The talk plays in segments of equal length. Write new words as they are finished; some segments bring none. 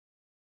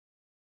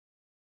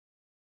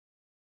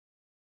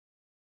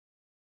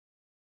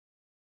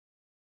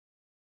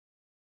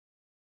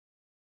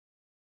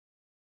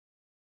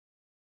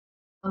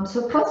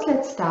So first,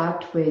 let's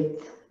start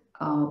with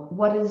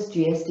what is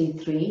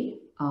GSD3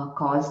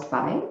 caused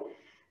by.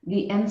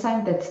 The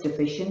enzyme that's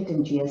deficient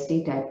in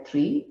GSD type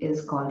 3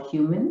 is called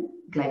human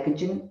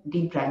glycogen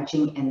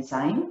debranching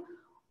enzyme,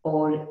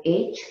 or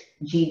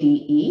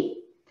HGDE.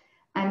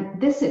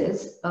 And this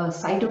is a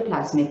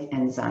cytoplasmic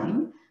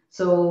enzyme.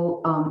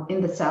 So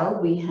in the cell,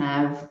 we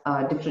have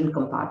different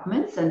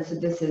compartments. And so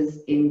this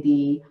is in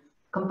the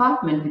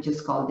compartment, which is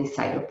called the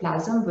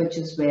cytoplasm, which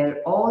is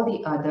where all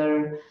the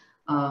other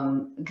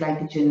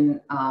glycogen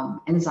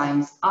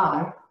enzymes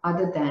are,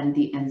 other than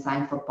the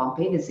enzyme for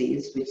Pompe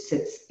disease, which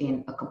sits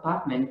in a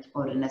compartment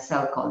or in a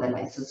cell called the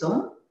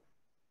lysosome.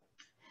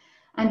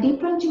 And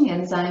debranching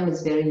enzyme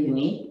is very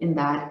unique in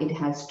that it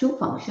has two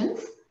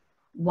functions.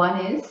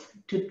 One is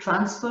to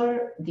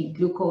transfer the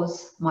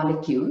glucose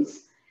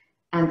molecules,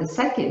 and the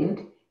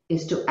second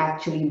is to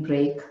actually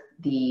break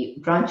the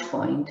branch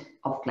point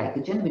of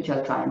glycogen, which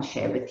I'll try and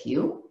share with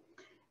you.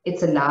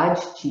 It's a large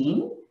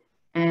gene,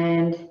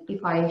 and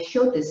if I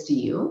show this to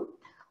you,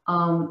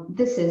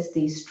 this is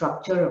the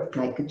structure of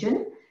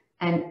glycogen,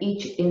 and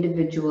each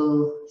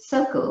individual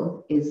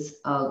circle is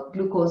a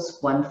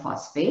glucose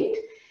 1-phosphate.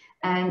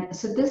 And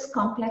so this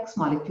complex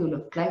molecule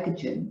of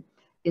glycogen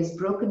is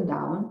broken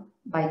down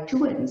by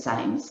two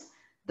enzymes.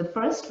 The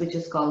first, which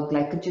is called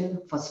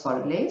glycogen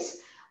phosphorylase,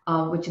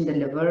 which in the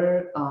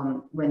liver,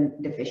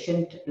 when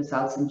deficient,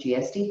 results in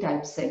GSD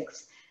type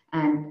 6.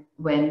 And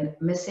when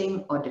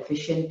missing or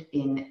deficient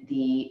in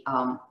the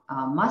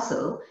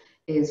muscle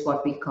is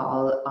what we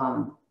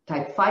call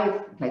type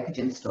 5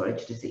 glycogen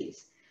storage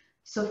disease.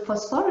 So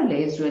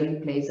phosphorylase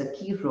really plays a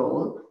key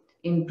role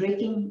in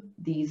breaking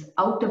these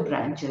outer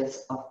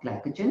branches of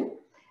glycogen,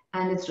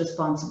 and it's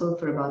responsible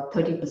for about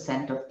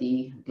 30% of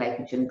the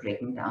glycogen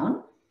breaking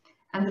down.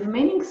 And the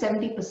remaining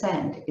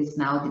 70% is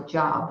now the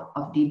job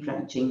of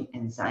debranching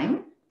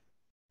enzyme.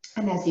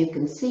 And as you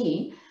can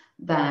see,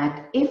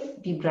 that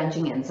if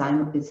debranching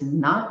enzyme is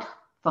not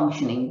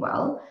functioning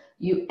well,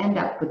 you end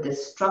up with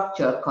this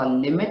structure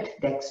called limit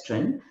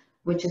dextrin,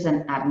 which is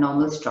an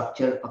abnormal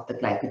structure of the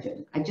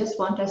glycogen. I just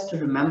want us to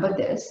remember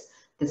this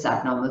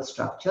abnormal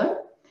structure.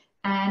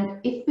 And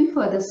if we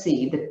further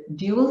see the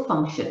dual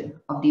function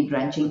of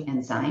debranching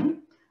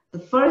enzyme, the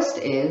first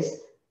is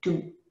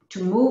to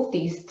move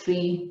these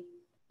three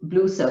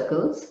blue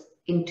circles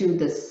into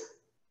this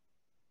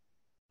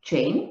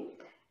chain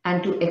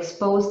and to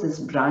expose this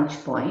branch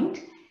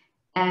point.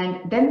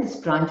 And then this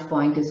branch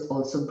point is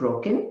also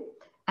broken.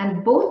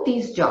 And both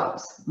these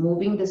jobs,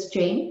 moving this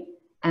chain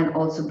and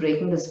also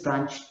breaking this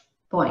branch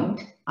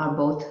point, are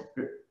both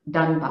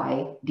done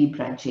by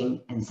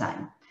debranching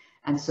enzyme.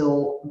 And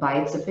so by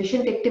its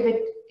efficient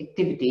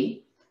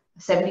activity,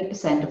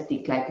 70% of the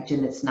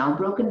glycogen is now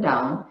broken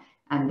down,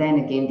 and then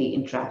again the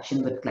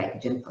interaction with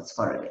glycogen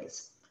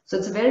phosphorylase. So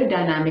it's a very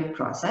dynamic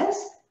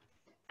process,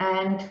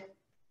 and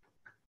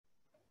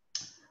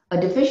a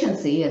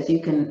deficiency, as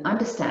you can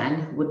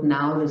understand, would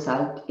now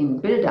result in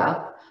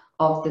buildup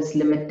of this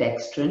limit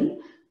dextrin,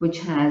 which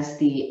has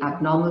the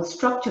abnormal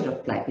structure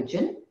of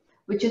glycogen,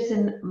 which is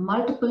in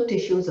multiple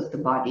tissues of the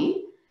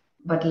body,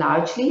 but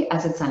largely,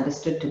 as it's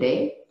understood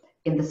today,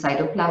 in the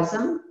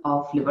cytoplasm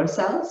of liver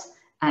cells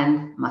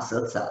and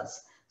muscle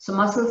cells. So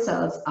muscle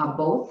cells are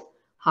both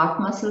heart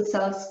muscle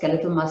cells,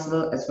 skeletal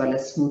muscle, as well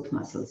as smooth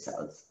muscle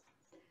cells.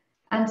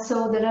 And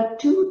so there are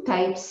two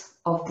types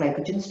of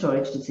glycogen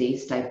storage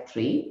disease type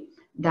 3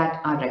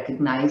 that are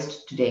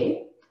recognized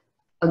today.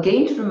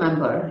 Again, to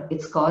remember,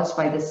 it's caused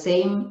by the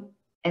same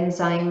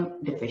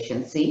enzyme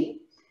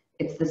deficiency.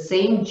 It's the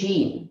same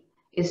gene.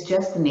 It's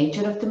just the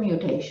nature of the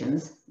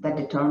mutations that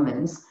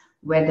determines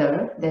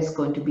whether there's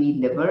going to be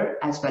liver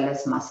as well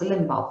as muscle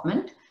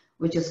involvement,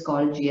 which is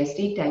called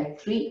GSD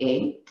type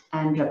 3A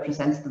and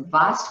represents the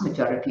vast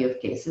majority of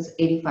cases,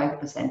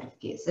 85% of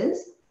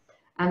cases.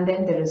 And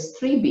then there is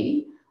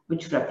 3B,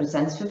 which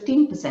represents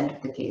 15%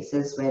 of the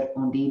cases where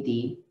only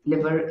the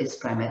liver is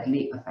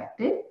primarily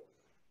affected.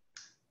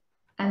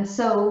 And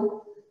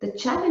so the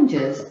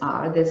challenges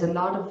are there's a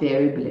lot of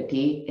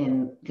variability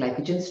in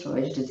glycogen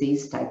storage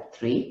disease type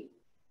 3.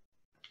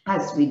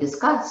 As we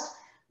discussed,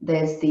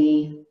 there's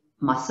the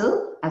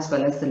muscle as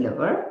well as the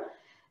liver.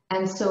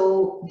 And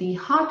so the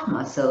heart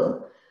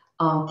muscle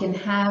can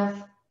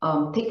have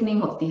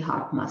thickening of the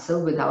heart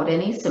muscle without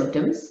any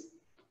symptoms,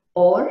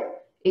 or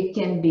it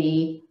can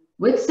be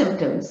with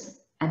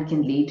symptoms and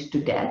can lead to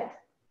death,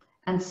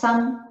 and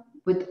some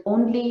with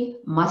only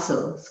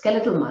muscle,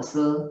 skeletal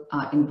muscle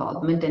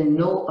involvement and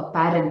no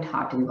apparent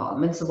heart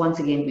involvement. So once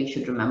again, we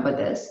should remember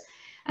this.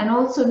 And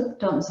also in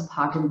terms of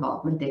heart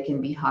involvement, there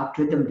can be heart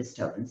rhythm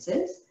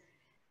disturbances.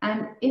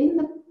 And in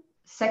the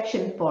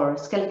section for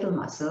skeletal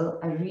muscle,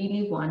 I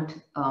really want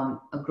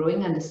a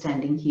growing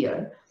understanding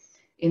here.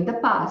 In the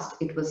past,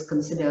 it was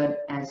considered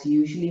as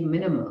usually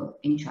minimal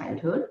in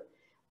childhood,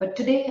 but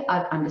today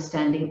our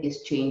understanding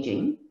is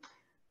changing.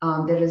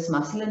 There is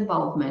muscle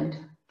involvement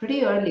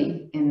pretty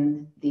early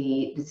in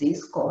the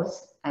disease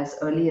course, as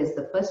early as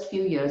the first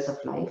few years of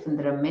life, and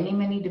there are many,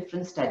 many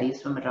different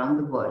studies from around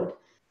the world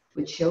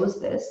which shows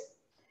this.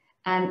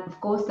 And of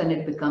course, then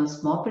it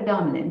becomes more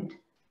predominant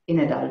in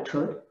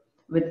adulthood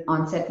with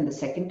onset in the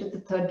second to the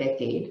third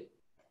decade.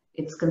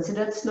 It's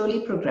considered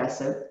slowly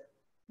progressive.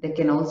 There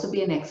can also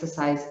be an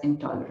exercise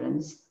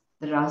intolerance.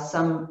 There are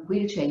some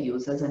wheelchair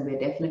users, and we're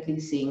definitely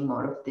seeing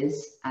more of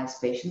this as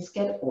patients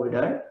get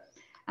older.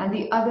 And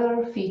the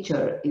other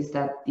feature is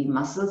that the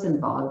muscles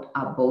involved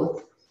are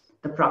both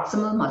the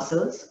proximal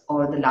muscles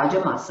or the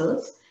larger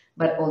muscles,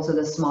 but also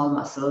the small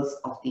muscles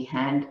of the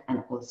hand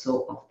and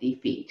also of the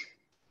feet.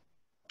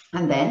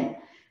 And then,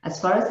 as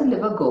far as the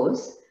liver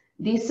goes,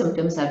 these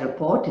symptoms are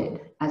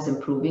reported as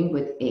improving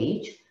with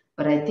age,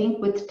 but I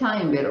think with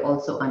time, we're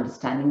also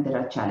understanding there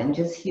are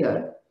challenges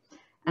here.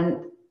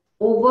 And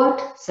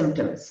overt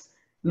symptoms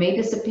may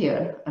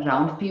disappear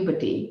around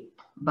puberty,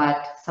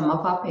 but some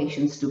of our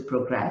patients do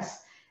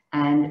progress.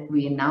 And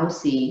we now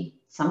see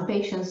some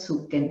patients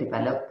who can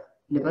develop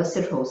liver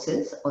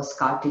cirrhosis or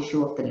scar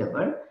tissue of the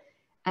liver.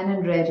 And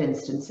in rare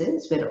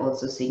instances, we're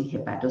also seeing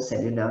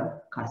hepatocellular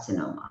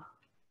carcinoma.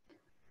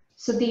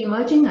 So the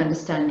emerging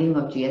understanding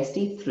of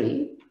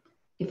GSD3,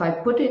 if I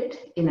put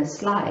it in a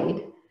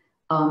slide,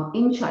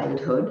 in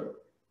childhood,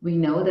 we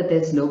know that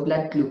there's low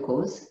blood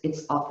glucose.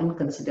 It's often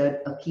considered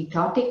a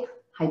ketotic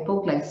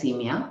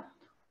hypoglycemia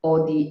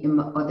or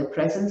the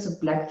presence of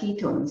blood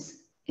ketones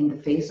in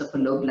the face of a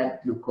low blood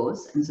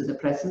glucose. And so the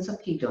presence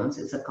of ketones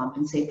is a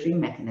compensatory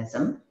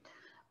mechanism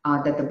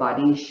that the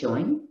body is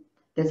showing.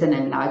 There's an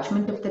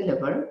enlargement of the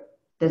liver.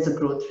 There's a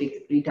growth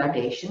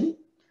retardation.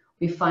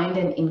 We find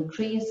an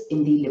increase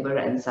in the liver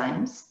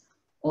enzymes,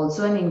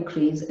 also an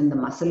increase in the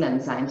muscle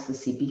enzymes, the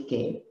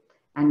CPK.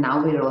 And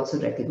now we're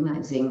also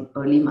recognizing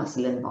early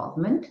muscle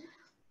involvement,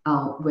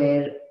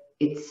 where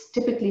it's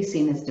typically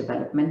seen as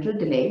developmental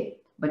delay.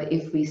 But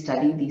if we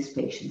study these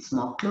patients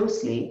more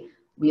closely,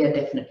 we are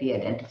definitely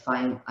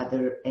identifying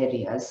other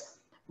areas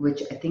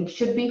which I think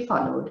should be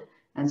followed.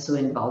 And so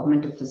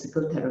involvement of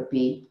physical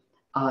therapy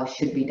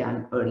should be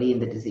done early in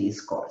the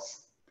disease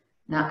course.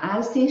 Now,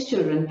 as these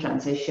children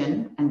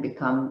transition and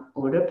become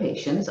older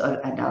patients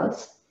or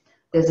adults,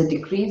 there's a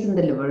decrease in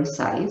the liver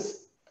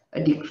size,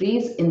 a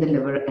decrease in the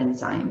liver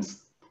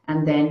enzymes,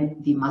 and then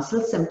the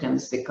muscle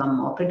symptoms become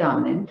more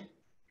predominant.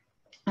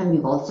 And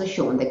we've also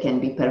shown there can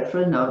be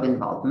peripheral nerve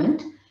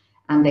involvement,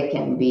 and there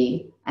can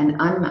be an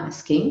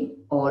unmasking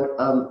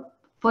or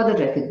further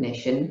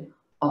recognition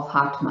of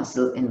heart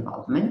muscle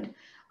involvement,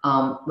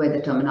 where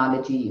the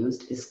terminology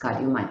used is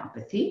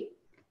cardiomyopathy.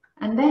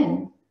 And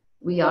then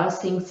we are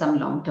seeing some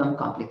long-term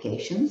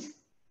complications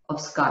of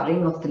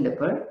scarring of the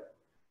liver,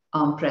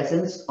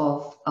 presence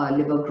of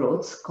liver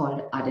growths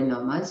called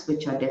adenomas,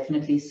 which are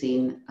definitely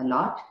seen a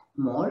lot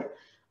more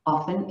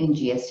often in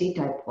GSD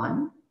type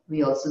 1.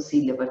 We also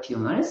see liver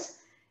tumors,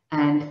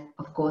 and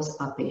of course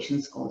our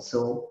patients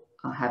also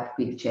have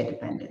wheelchair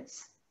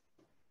dependence.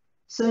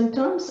 So in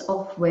terms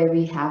of where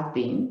we have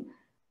been,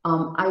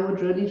 I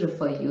would really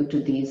refer you to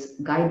these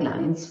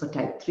guidelines for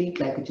type 3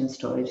 glycogen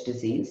storage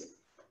disease,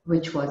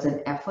 which was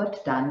an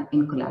effort done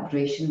in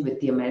collaboration with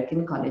the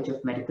American College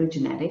of Medical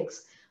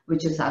Genetics,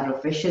 which is our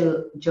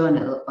official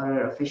journal or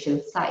our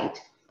official site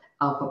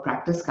for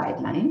practice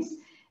guidelines.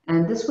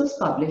 And this was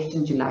published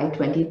in July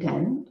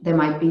 2010. There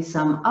might be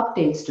some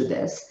updates to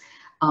this,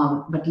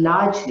 but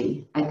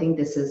largely, I think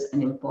this is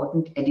an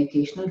important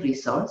educational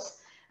resource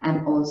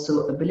and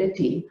also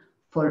ability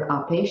for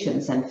our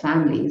patients and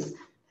families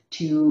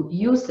to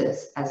use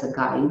this as a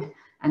guide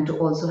and to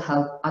also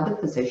help other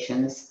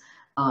physicians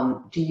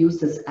to use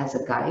this as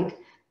a guide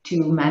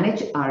to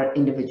manage our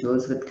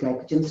individuals with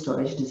glycogen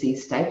storage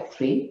disease type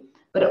 3,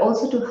 but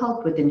also to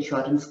help with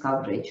insurance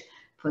coverage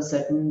for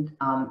certain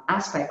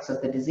aspects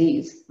of the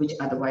disease which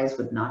otherwise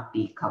would not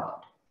be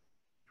covered.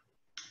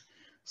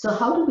 So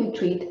how do we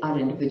treat our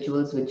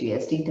individuals with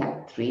GSD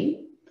type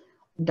 3?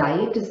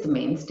 Diet is the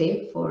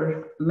mainstay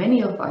for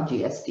many of our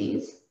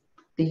GSDs.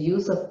 The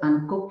use of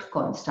uncooked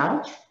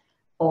cornstarch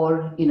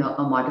or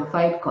a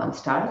modified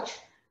cornstarch,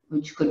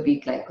 which could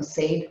be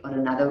glyphosate or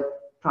another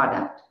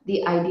product.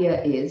 The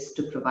idea is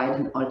to provide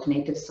an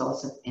alternative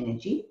source of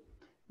energy,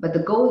 but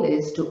the goal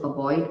is to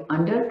avoid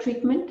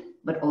under-treatment,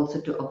 but also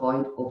to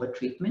avoid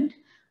over-treatment.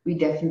 We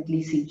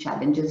definitely see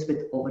challenges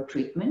with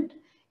over-treatment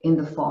in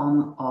the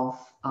form of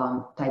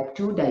type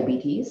 2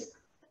 diabetes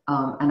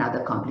and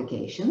other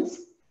complications,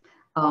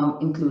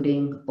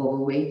 including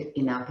overweight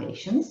in our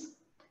patients.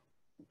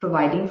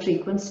 Providing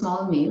frequent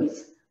small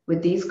meals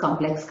with these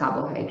complex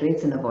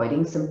carbohydrates and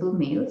avoiding simple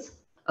meals,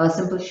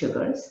 simple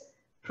sugars.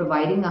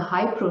 Providing a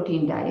high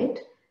protein diet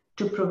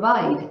to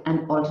provide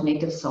an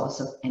alternative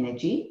source of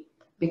energy,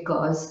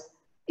 because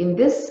in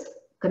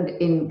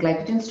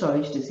glycogen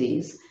storage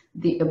disease,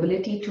 the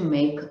ability to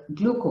make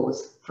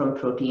glucose from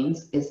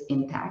proteins is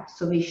intact.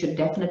 So we should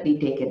definitely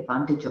take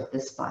advantage of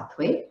this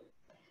pathway.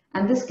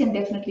 And this can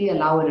definitely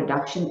allow a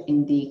reduction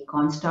in the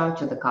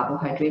cornstarch or the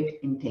carbohydrate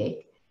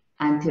intake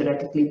and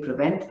theoretically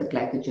prevent the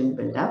glycogen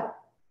buildup.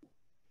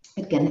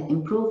 It can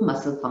improve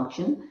muscle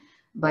function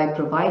by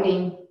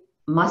providing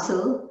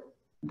muscle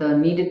the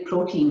needed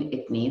protein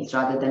it needs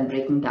rather than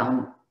breaking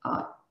down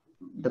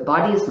the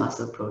body's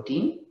muscle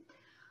protein.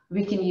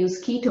 We can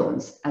use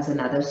ketones as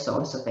another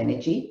source of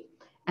energy,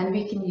 And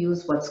we can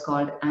use what's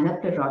called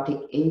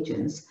anaplerotic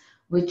agents,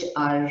 which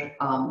are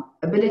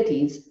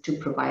abilities to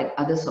provide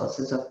other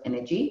sources of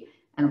energy,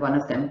 and one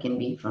of them can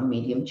be from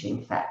medium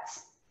chain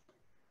fats.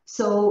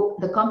 So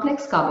the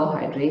complex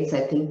carbohydrates,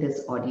 I think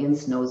this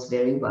audience knows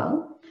very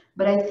well,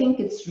 but I think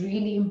it's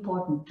really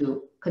important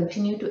to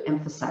continue to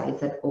emphasize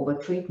that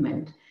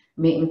overtreatment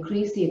may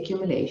increase the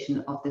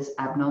accumulation of this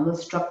abnormal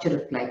structure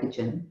of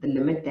glycogen, the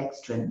limit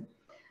dextrin,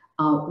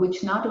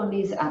 which not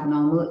only is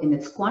abnormal in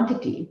its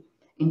quantity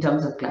in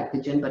terms of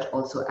glycogen, but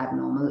also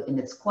abnormal in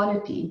its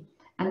quality.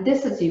 And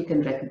this, as you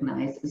can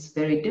recognize, is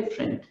very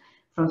different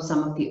from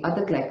some of the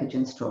other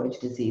glycogen storage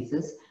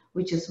diseases,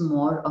 which is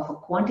more of a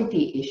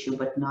quantity issue,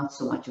 but not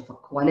so much of a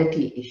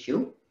quality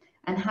issue.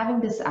 And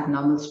having this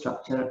abnormal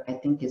structure, I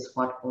think, is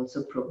what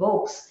also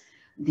provokes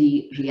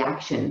the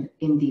reaction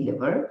in the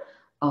liver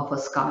of a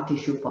scar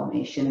tissue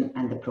formation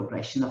and the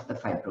progression of the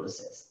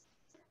fibrosis.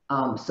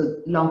 So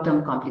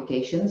long-term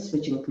complications,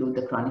 which include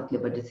the chronic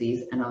liver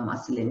disease and or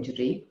muscle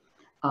injury,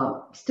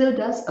 still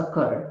does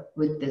occur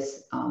with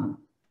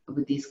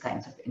these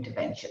kinds of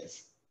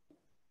interventions.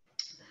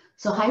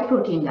 So high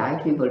protein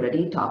diet, we've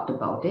already talked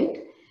about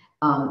it.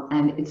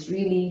 And it's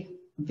really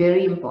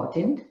very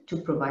important to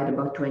provide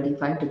about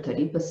 25 to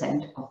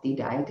 30% of the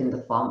diet in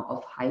the form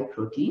of high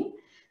protein.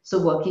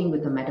 So working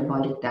with a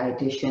metabolic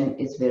dietitian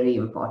is very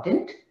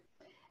important.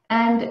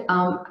 And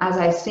as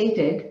I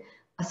stated,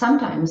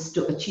 sometimes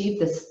to achieve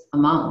this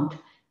amount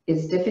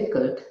is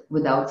difficult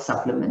without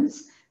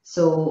supplements.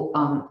 So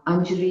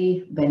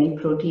Anjali, Beni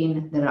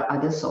protein, there are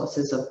other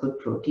sources of good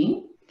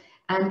protein,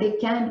 and they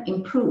can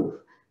improve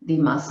the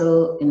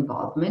muscle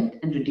involvement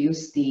and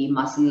reduce the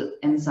muscle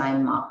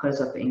enzyme markers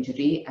of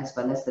injury as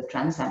well as the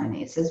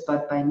transaminases,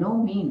 but by no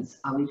means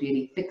are we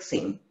really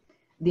fixing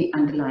the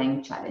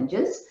underlying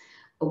challenges,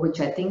 which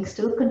I think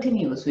still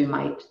continues. We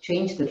might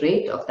change the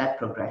rate of that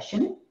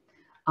progression,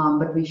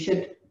 but we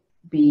should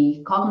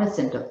be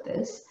cognizant of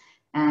this.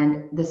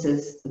 And this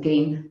is,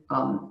 again,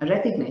 a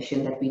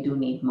recognition that we do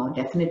need more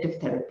definitive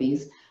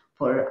therapies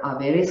for our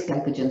various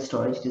glycogen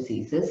storage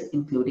diseases,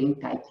 including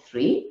type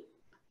 3.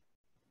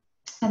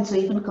 And so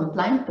even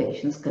compliant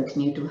patients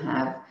continue to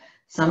have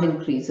some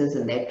increases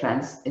in their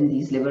in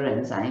these liver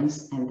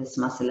enzymes and this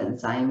muscle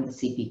enzyme, the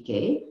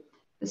CPK,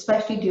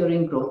 especially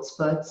during growth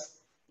spurts,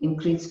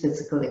 increased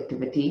physical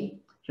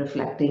activity,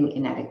 reflecting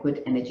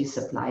inadequate energy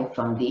supply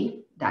from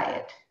the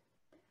diet.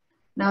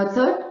 Now, a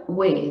third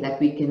way that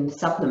we can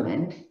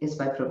supplement is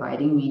by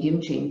providing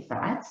medium chain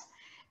fats,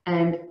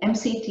 and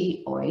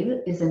MCT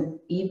oil is an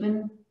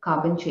even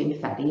carbon chain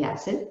fatty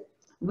acid,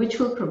 which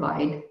will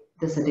provide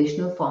this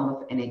additional form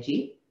of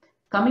energy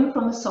coming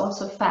from a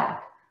source of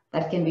fat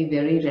that can be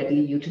very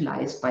readily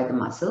utilized by the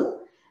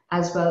muscle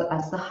as well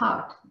as the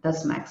heart,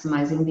 thus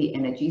maximizing the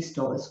energy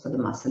stores for the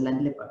muscle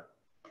and liver.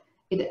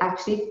 It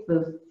actually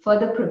will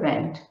further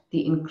prevent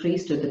the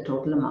increase to the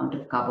total amount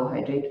of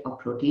carbohydrate or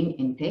protein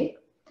intake.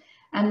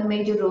 And the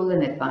major role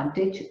and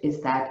advantage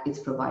is that it's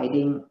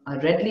providing a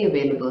readily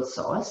available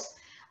source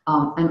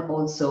and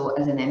also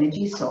as an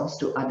energy source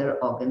to other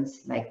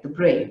organs like the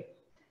brain.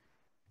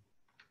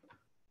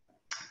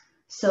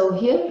 So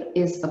here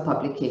is a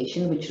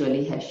publication which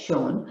really has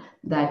shown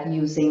that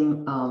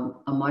using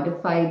a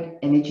modified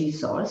energy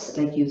source,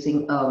 like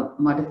using a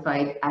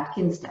modified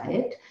Atkins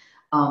diet,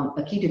 a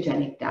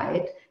ketogenic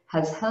diet,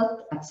 has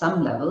helped at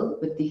some level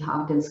with the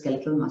heart and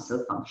skeletal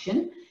muscle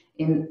function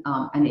in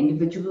an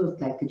individual with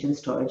glycogen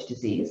storage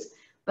disease.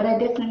 But I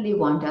definitely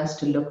want us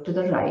to look to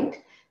the right,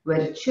 where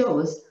it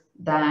shows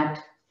that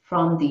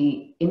from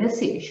the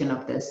initiation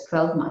of this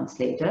 12 months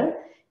later,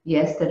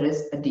 yes, there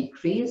is a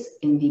decrease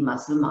in the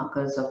muscle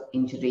markers of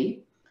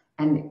injury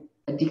and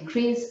a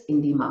decrease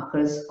in the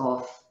markers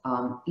of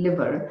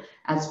liver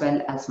as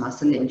well as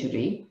muscle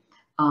injury.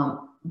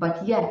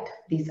 But yet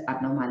these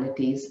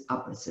abnormalities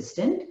are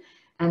persistent.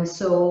 And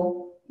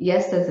so,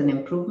 yes, there's an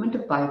improvement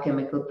of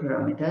biochemical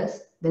parameters.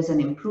 There's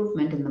an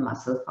improvement in the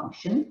muscle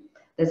function.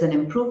 There's an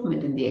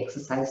improvement in the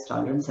exercise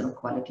tolerance and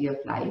quality of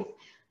life.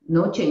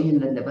 No change in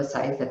the liver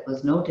size that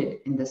was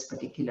noted in this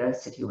particular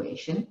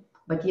situation.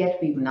 But yet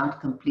we've not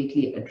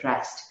completely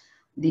addressed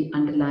the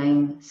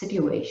underlying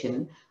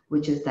situation,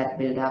 which is that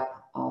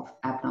buildup of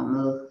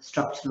abnormal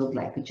structural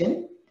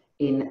glycogen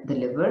in the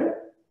liver,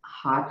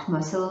 heart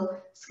muscle,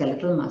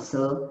 skeletal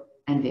muscle,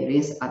 and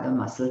various other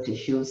muscle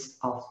tissues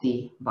of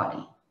the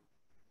body.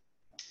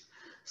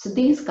 So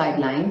these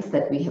guidelines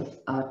that we have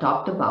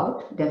talked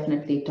about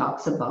definitely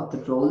talks about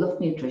the role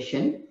of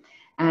nutrition,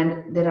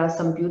 and there are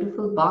some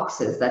beautiful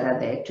boxes that are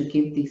there to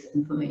give this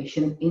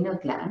information in a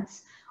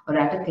glance or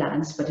at a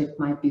glance, but it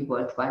might be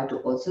worthwhile to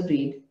also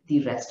read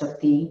the rest of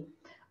the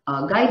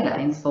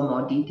guidelines for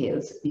more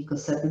details,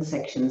 because certain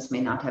sections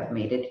may not have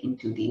made it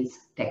into these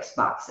text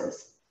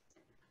boxes.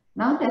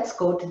 Now let's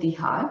go to the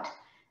heart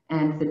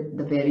and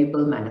the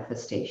variable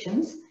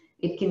manifestations.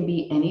 It can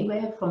be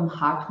anywhere from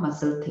heart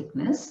muscle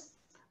thickness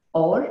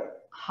or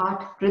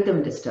heart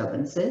rhythm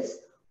disturbances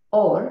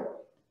or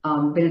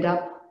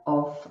buildup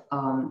of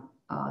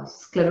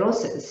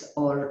sclerosis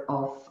or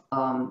of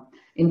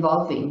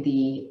involving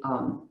the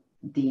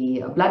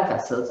the blood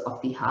vessels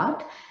of the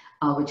heart,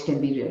 which can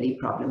be really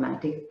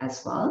problematic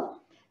as well.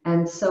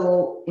 And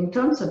so in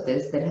terms of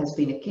this, there has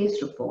been a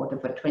case report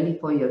of a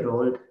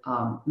 24-year-old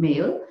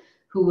male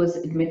who was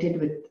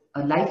admitted with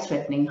a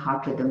life-threatening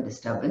heart rhythm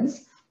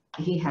disturbance.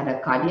 He had a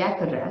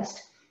cardiac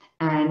arrest,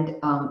 and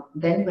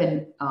then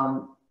when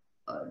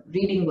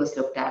reading was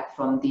looked at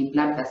from the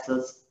blood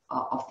vessels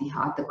of the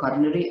heart, the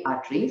coronary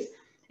arteries,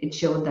 it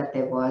showed that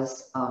there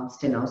was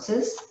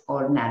stenosis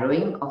or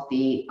narrowing of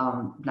the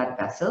blood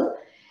vessel,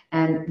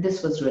 and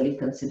this was really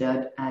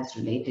considered as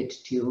related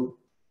to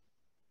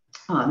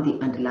the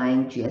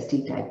underlying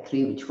GSD type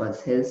 3, which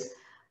was his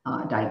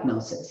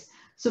diagnosis.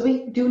 So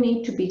we do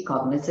need to be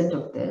cognizant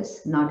of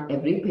this. Not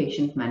every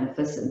patient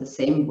manifests in the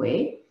same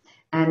way,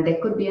 and there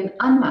could be an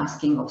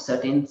unmasking of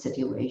certain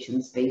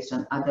situations based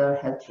on other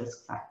health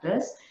risk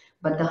factors,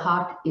 but the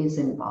heart is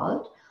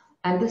involved.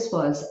 And this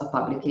was a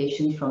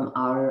publication from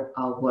our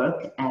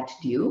work at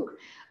Duke,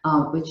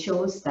 which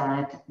shows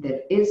that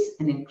there is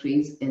an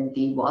increase in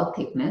the wall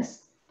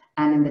thickness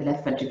and in the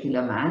left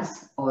ventricular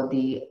mass, or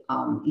the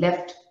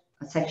left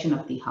section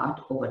of the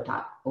heart over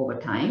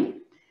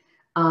time.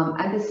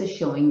 And this is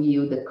showing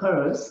you the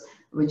curves,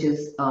 which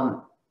is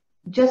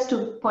just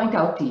to point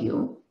out to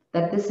you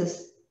that this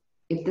is,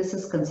 if this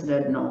is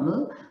considered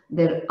normal,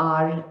 there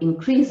are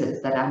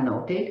increases that are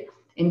noted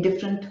in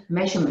different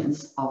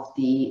measurements of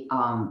the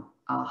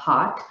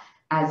heart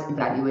as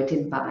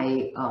evaluated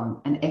by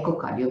an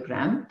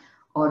echocardiogram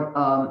or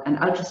an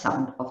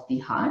ultrasound of the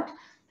heart,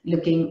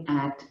 looking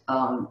at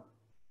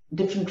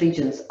different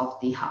regions of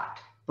the heart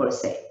per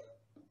se.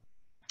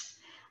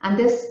 And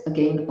this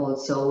again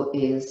also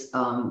is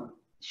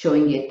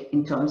showing it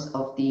in terms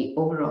of the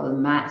overall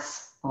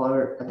mass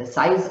or the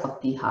size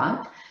of the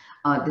heart.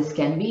 This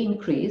can be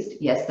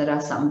increased. Yes, there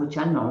are some which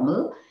are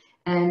normal,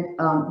 and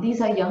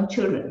these are young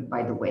children,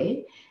 by the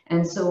way.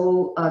 And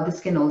so this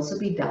can also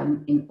be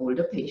done in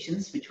older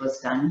patients, which was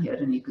done here,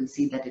 and you can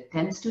see that it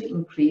tends to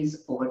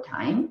increase over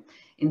time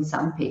in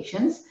some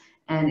patients,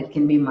 and it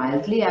can be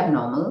mildly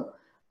abnormal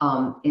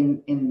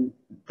in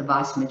the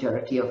vast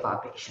majority of our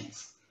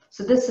patients.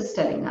 So this is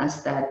telling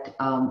us that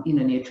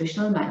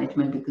nutritional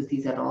management, because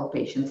these are all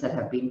patients that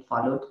have been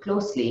followed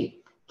closely,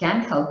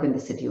 can help in the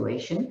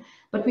situation,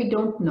 but we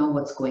don't know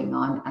what's going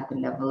on at the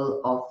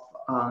level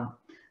of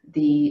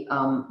the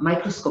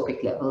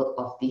microscopic level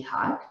of the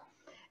heart.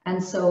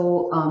 And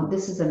so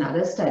this is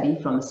another study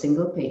from a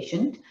single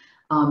patient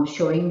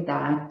showing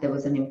that there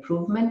was an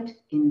improvement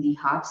in the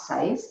heart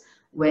size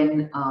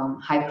when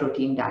high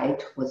protein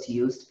diet was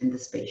used in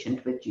this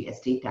patient with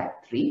GSD type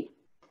 3.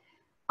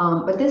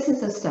 But this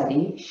is a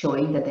study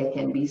showing that there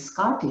can be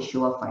scar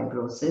tissue or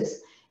fibrosis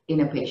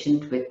in a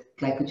patient with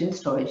glycogen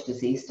storage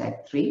disease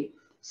type 3.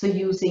 So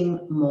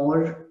using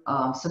more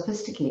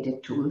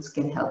sophisticated tools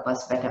can help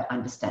us better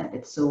understand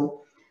it.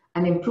 So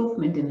an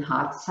improvement in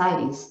heart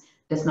size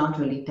does not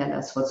really tell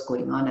us what's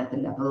going on at the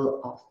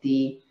level of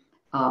the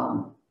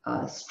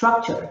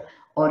structure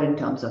or in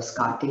terms of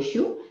scar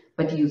tissue,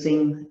 but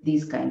using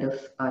these kind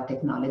of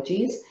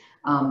technologies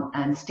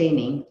and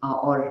staining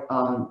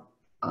or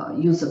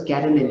use of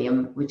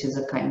gadolinium, which is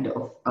a kind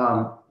of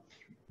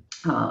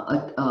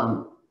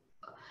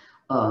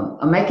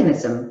a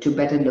mechanism to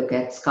better look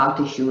at scar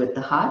tissue at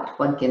the heart,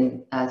 one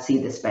can see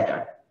this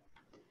better.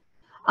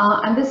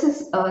 And this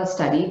is a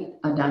study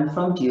done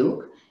from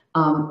Duke,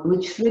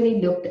 which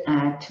really looked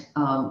at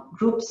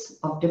groups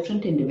of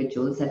different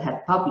individuals that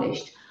had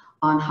published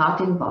on heart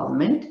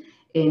involvement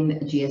in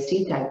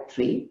GSD type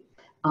 3.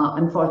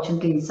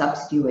 Unfortunately, in some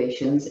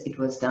situations, it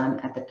was done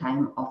at the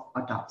time of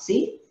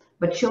autopsy,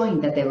 but showing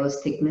that there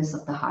was thickness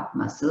of the heart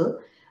muscle,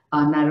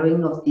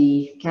 narrowing of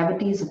the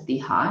cavities of the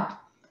heart,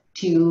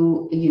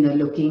 to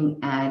looking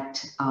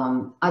at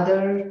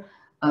other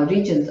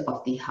regions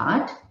of the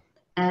heart,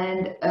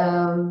 and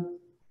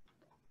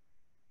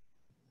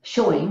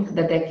showing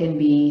that there can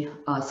be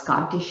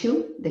scar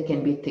tissue, there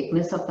can be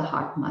thickness of the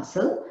heart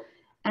muscle,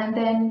 and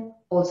then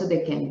also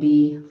there can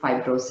be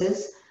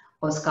fibrosis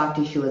or scar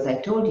tissue, as I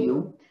told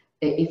you,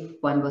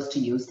 if one was to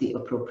use the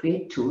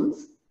appropriate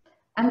tools.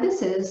 And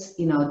this is,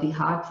 the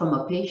heart from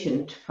a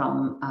patient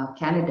from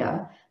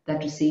Canada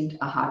that received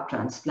a heart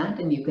transplant,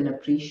 and you can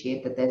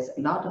appreciate that there's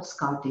a lot of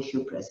scar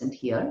tissue present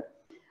here.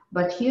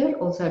 But here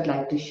also I'd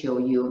like to show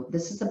you,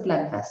 this is a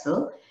blood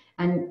vessel,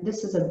 and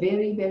this is a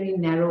very, very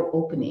narrow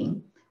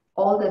opening.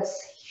 All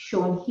that's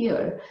shown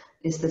here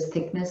is this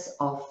thickness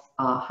of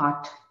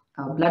heart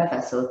blood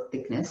vessel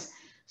thickness.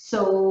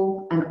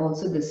 So, and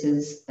also this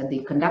is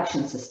the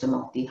conduction system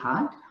of the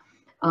heart.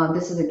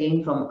 This is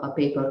again from a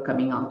paper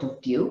coming out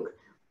of Duke.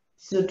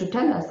 So to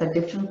tell us that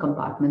different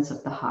compartments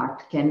of the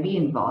heart can be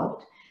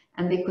involved,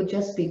 and they could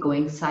just be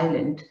going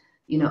silent,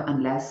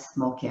 unless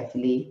more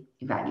carefully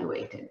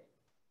evaluated.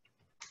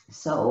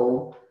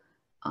 So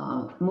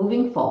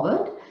moving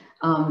forward,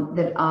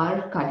 there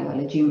are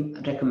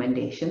cardiology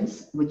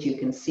recommendations, which you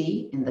can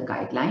see in the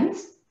guidelines.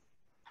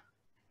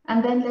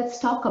 And then let's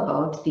talk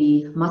about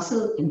the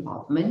muscle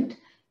involvement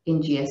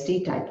in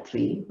GSD type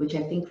 3, which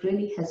I think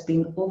really has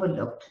been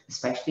overlooked,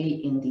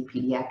 especially in the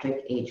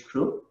pediatric age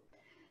group.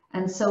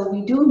 And so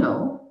we do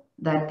know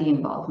that the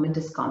involvement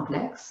is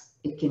complex.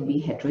 It can be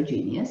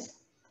heterogeneous.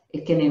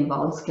 It can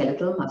involve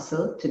skeletal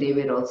muscle. Today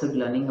we're also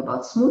learning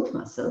about smooth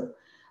muscle.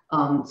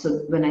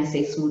 So when I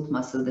say smooth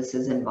muscle, this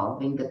is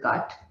involving the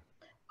gut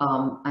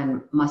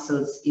and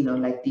muscles,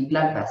 like the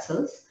blood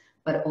vessels,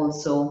 but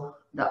also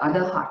the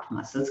other heart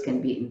muscles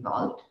can be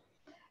involved.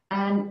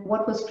 And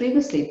what was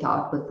previously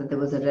thought was that there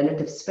was a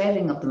relative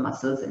sparing of the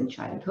muscles in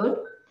childhood,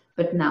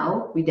 but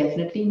now we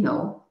definitely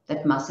know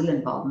that muscle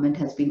involvement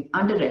has been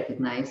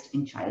under-recognized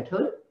in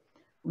childhood.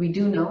 We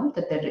do know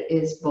that there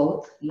is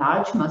both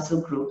large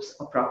muscle groups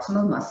or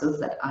proximal muscles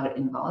that are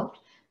involved,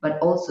 but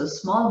also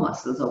small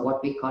muscles or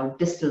what we call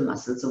distal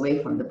muscles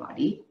away from the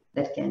body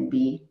that can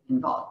be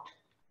involved.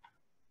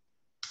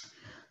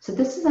 So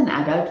this is an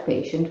adult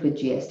patient with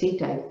GSD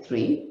type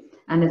 3,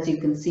 and as you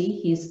can see,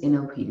 he's in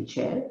a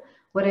wheelchair.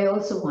 What I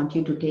also want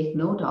you to take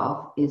note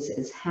of is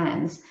his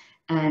hands,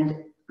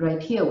 and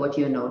right here what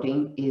you're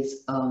noting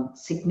is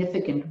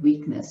significant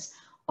weakness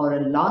or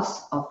a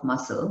loss of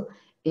muscle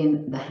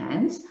in the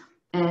hands.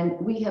 And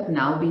we have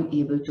now been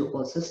able to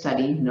also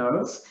study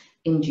nerves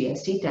in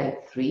GSD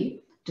type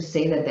 3 to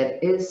say that there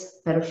is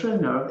peripheral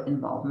nerve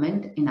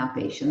involvement in our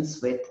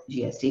patients with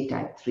GSD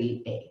type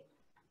 3A.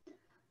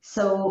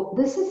 So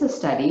this is a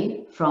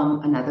study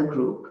from another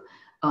group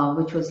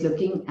which was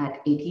looking at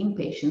 18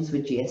 patients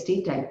with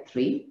GSD type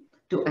 3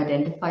 to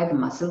identify the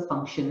muscle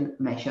function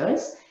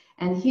measures.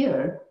 And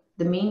here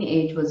the mean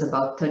age was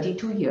about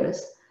 32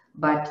 years,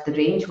 but the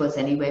range was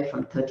anywhere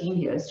from 13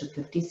 years to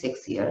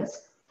 56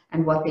 years.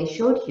 And what they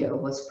showed here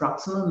was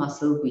proximal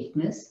muscle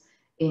weakness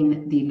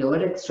in the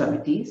lower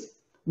extremities,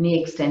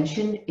 knee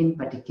extension in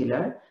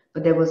particular,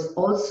 but there was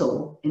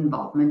also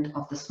involvement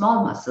of the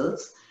small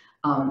muscles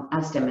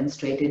as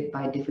demonstrated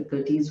by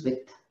difficulties with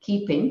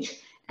key pinch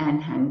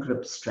and hand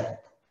grip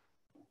strength.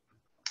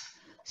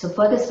 So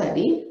further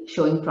study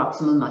showing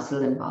proximal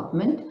muscle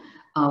involvement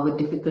with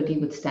difficulty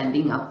with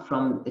standing up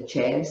from the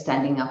chair,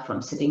 standing up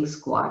from sitting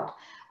squat,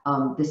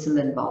 distal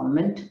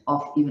involvement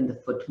of even the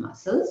foot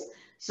muscles.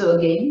 So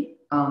again,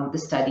 the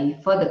study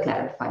further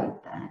clarified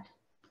that.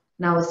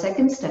 Now a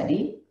second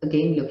study,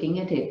 again looking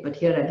at it, but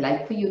here I'd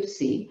like for you to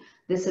see,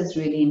 this is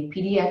really in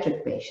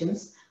pediatric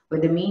patients where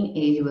the mean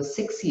age was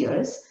 6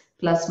 years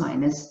plus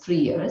minus 3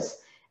 years.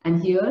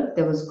 And here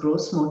there was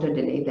gross motor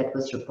delay that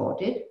was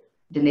reported,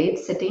 delayed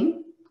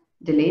sitting,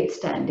 delayed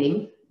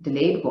standing,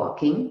 delayed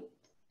walking,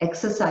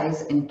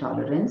 exercise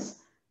intolerance,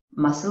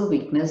 muscle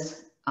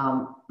weakness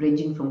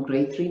ranging from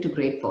grade 3 to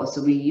grade 4.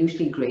 So we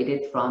usually grade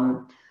it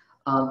from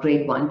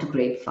grade 1 to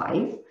grade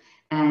 5.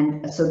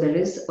 And so there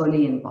is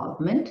early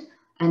involvement,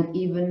 and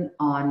even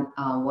on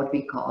what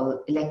we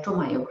call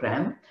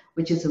electromyogram,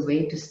 which is a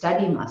way to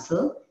study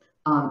muscle,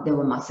 there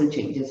were muscle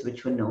changes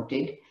which were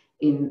noted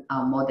in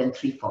more than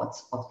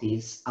 3/4 of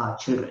these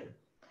children.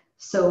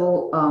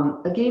 So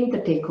again,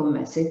 the take-home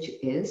message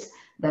is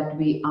that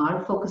we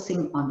are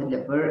focusing on the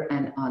liver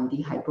and on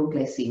the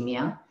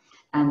hypoglycemia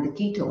and the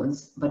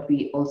ketones, but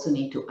we also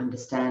need to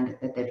understand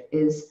that there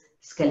is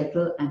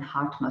skeletal and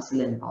heart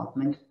muscle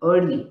involvement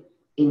early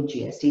in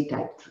GSD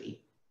type 3.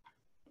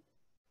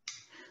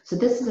 So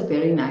this is a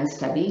very nice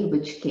study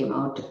which came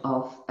out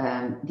of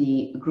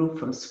the group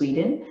from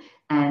Sweden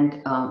and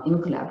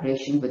in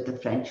collaboration with the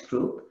French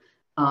group.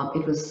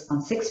 It was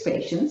on 6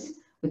 patients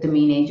with a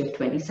mean age of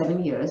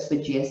 27 years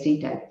with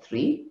GSD type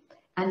 3.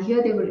 And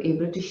here they were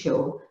able to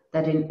show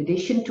that in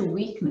addition to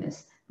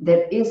weakness,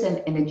 there is an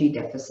energy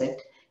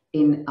deficit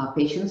in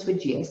patients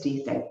with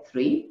GSD type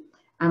 3,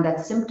 and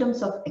that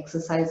symptoms of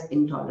exercise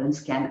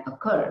intolerance can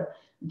occur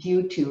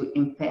due to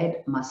impaired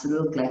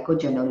muscle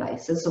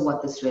glycogenolysis. So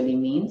what this really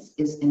means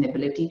is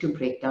inability to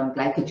break down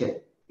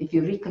glycogen. If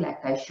you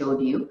recollect, I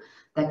showed you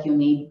that you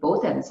need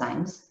both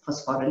enzymes,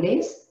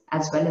 phosphorylase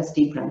as well as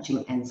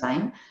debranching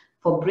enzyme,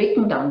 for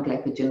breaking down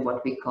glycogen,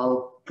 what we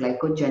call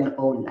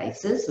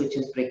glycogenolysis, which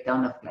is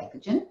breakdown of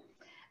glycogen.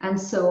 And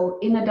so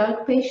in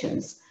adult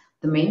patients,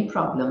 the main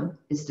problem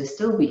is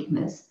distal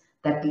weakness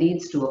that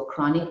leads to a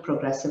chronic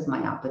progressive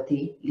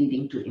myopathy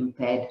leading to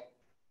impaired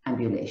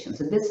ambulation.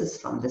 So this is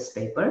from this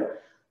paper.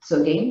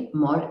 So again,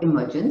 more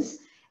emergence,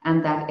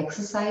 and that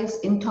exercise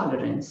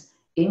intolerance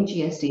in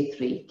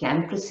GSD3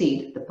 can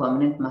precede the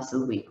permanent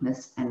muscle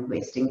weakness and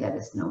wasting that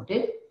is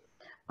noted.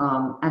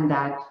 And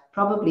that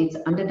probably it's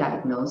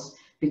underdiagnosed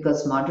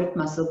because moderate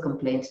muscle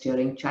complaints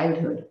during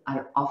childhood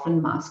are often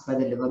masked by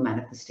the liver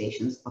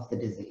manifestations of the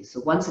disease.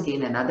 So once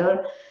again,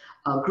 another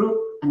group,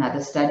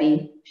 another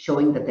study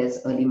showing that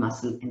there's early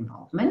muscle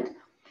involvement.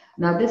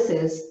 Now this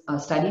is a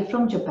study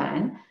from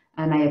Japan,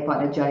 and I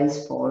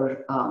apologize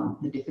for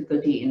the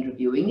difficulty in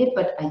reviewing it,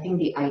 but I think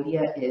the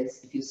idea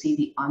is if you see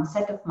the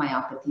onset of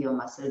myopathy or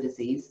muscle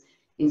disease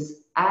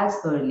is as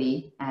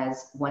early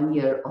as 1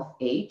 year of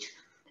age,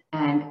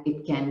 and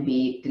it can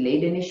be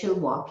delayed initial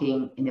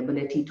walking,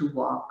 inability to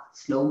walk,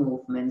 slow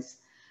movements,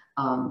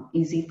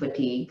 easy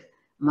fatigue,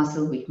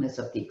 muscle weakness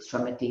of the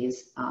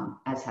extremities,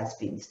 as has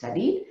been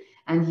studied,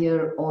 and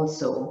here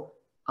also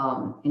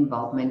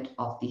involvement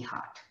of the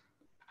heart.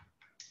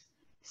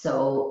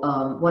 So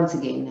once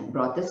again, I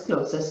brought this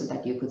closer so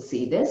that you could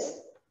see this.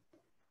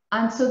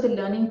 And so the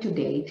learning to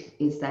date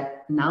is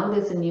that now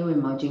there's a new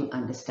emerging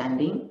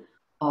understanding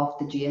of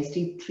the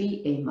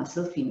GSD3A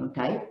muscle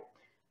phenotype,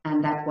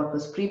 and that what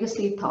was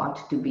previously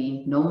thought to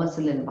be no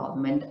muscle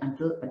involvement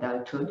until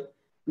adulthood,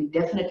 we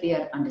definitely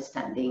are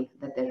understanding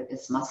that there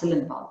is muscle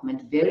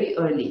involvement very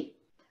early,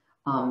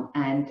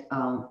 and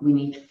we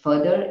need to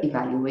further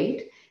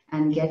evaluate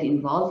and get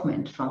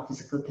involvement from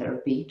physical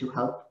therapy to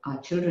help our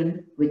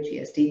children with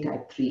GSD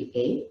type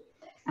 3A,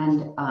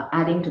 and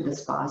adding to the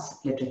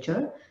sparse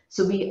literature.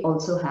 So we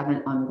also have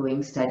an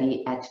ongoing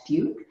study at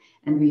Duke,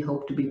 and we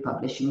hope to be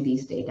publishing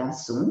these data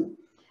soon.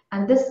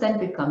 And this then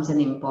becomes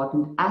an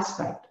important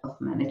aspect of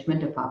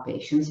management of our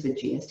patients with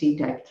GSD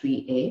type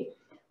 3A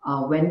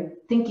when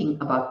thinking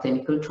about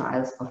clinical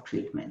trials of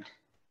treatment.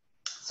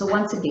 So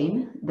once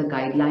again, the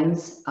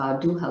guidelines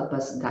do help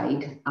us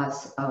guide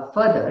us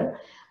further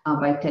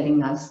by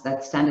telling us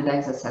that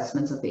standardized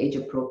assessments of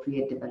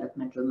age-appropriate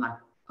developmental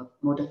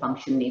motor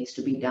function needs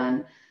to be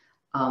done.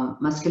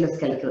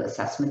 Musculoskeletal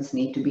assessments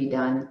need to be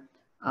done.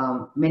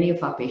 Many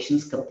of our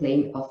patients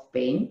complain of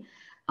pain.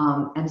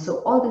 And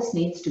so all this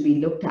needs to be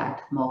looked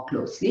at more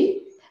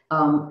closely,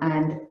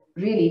 and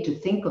really to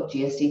think of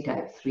GSD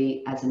type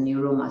 3 as a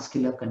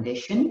neuromuscular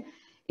condition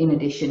in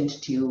addition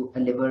to a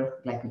liver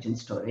glycogen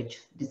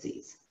storage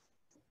disease.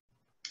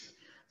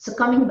 So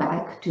coming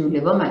back to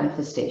liver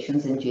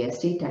manifestations in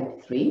GSD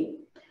type 3,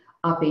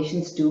 our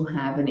patients do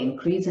have an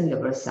increase in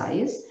liver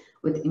size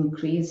with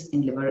increase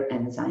in liver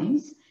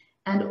enzymes.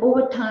 And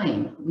over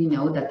time, we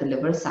know that the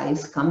liver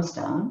size comes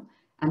down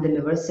and the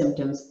liver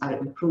symptoms are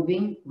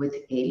improving with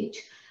age.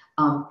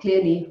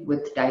 Clearly,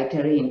 with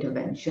dietary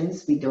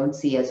interventions, we don't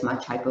see as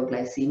much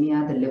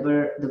hypoglycemia.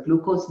 The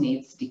glucose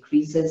needs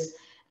decreases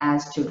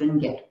as children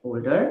get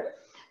older.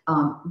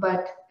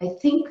 But I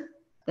think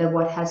that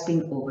what has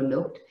been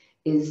overlooked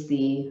is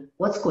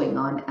what's going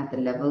on at the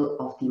level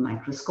of the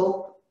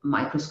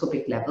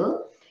microscopic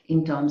level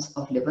in terms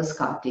of liver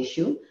scar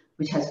tissue,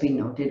 which has been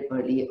noted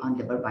early on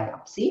liver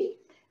biopsy.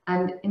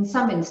 And in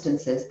some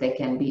instances, there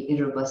can be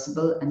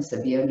irreversible and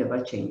severe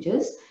liver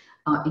changes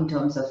in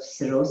terms of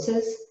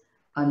cirrhosis,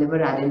 liver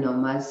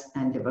adenomas,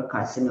 and liver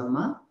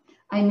carcinoma.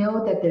 I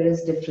know that there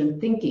is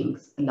different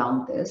thinkings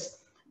along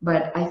this,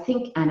 but I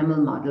think animal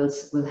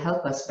models will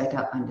help us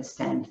better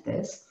understand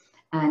this.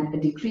 And a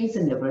decrease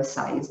in liver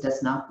size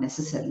does not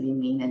necessarily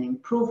mean an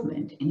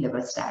improvement in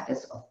liver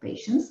status of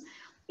patients.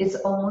 It's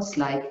almost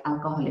like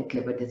alcoholic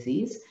liver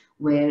disease,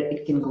 where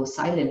it can go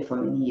silent for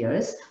many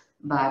years,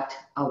 but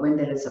when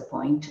there is a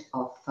point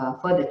of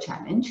further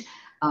challenge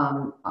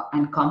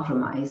and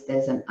compromise,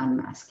 there's an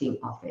unmasking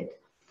of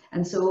it.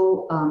 And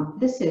so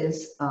this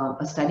is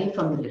a study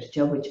from the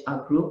literature which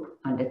our group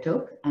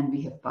undertook and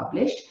we have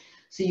published.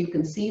 So you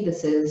can see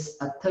this is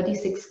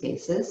 36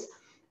 cases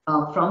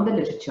from the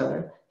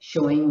literature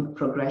showing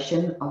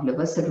progression of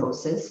liver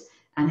cirrhosis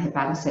and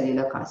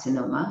hepatocellular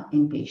carcinoma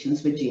in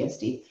patients with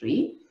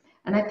GSD3.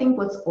 And I think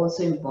what's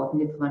also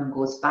important, if one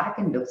goes back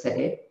and looks at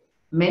it,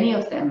 many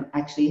of them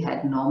actually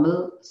had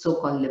normal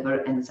so-called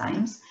liver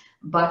enzymes,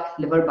 but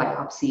liver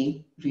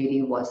biopsy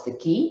really was the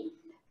key,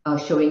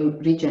 showing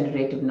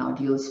regenerative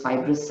nodules,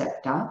 fibrous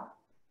septa,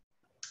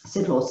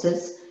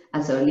 cirrhosis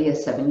as early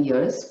as 7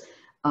 years,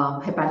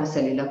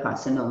 hepatocellular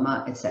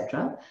carcinoma,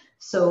 etc.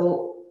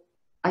 So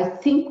I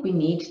think we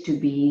need to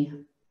be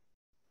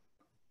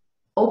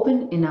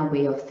open in our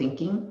way of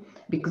thinking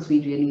because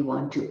we really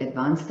want to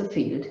advance the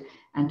field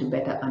and to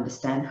better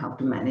understand how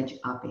to manage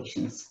our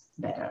patients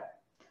better.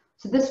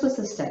 So this was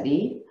a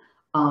study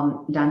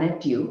done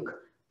at Duke,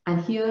 and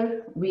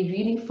here we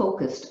really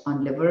focused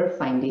on liver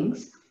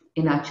findings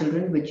in our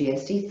children with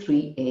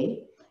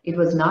GSD3A. It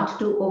was not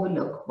to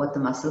overlook what the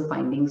muscle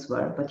findings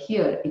were, but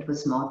here it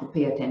was more to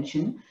pay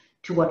attention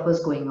to what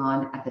was going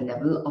on at the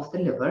level of the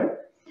liver.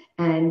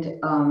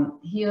 And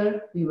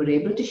here we were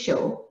able to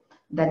show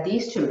that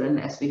these children,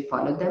 as we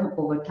followed them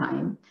over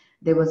time,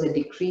 there was a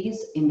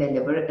decrease in their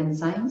liver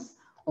enzymes.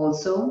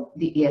 Also,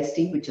 the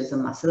AST, which is a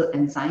muscle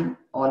enzyme,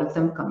 all of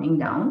them coming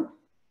down.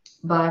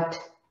 But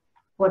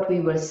what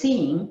we were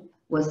seeing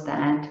was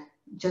that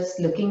just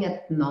looking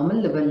at normal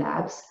liver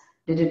labs,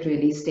 did it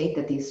really state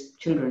that these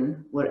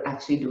children were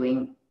actually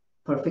doing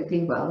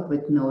perfectly well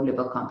with no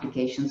liver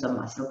complications or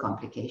muscle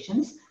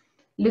complications.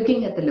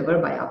 Looking at the liver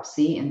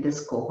biopsy in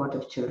this cohort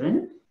of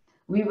children,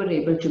 we were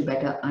able to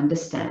better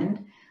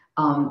understand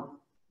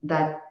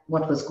that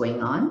what was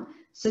going on.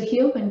 So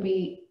here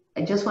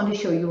I just want to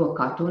show you a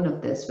cartoon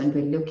of this. When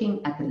we're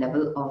looking at the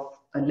level of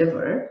a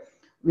liver,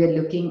 we're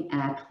looking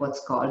at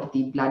what's called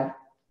the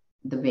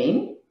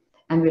vein,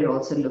 and we're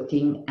also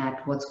looking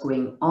at what's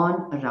going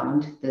on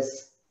around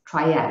this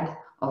triad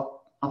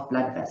of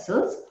blood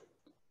vessels.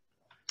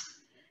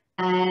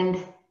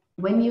 And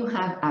when you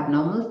have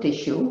abnormal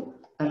tissue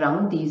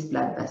around these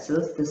blood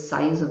vessels, the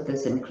size of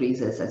this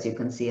increases, as you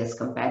can see, as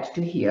compared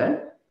to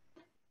here.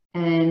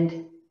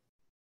 And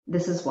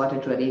this is what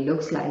it really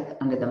looks like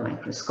under the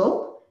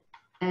microscope.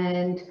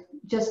 And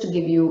just to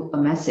give you a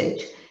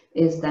message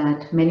is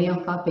that many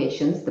of our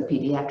patients, the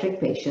pediatric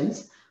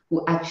patients,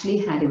 who actually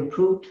had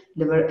improved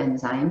liver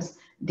enzymes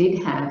did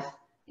have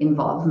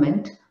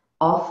involvement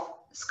of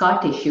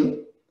scar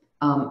tissue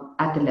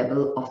at the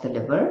level of the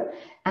liver.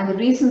 And the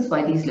reasons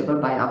why these liver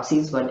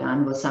biopsies were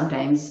done was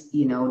sometimes,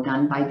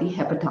 done by the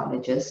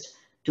hepatologist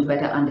to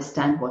better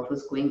understand what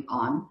was going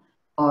on,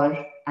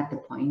 or at the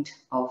point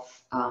of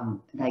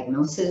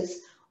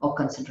diagnosis or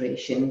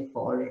consideration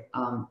for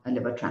a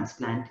liver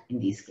transplant in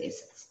these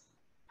cases.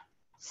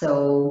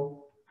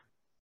 So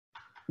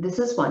this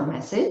is one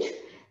message,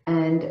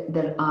 and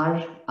there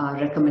are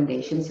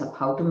recommendations of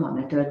how to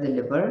monitor the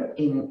liver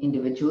in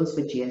individuals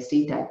with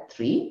GSD type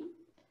 3.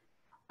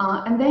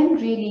 And then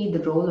really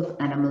the role of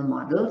animal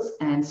models.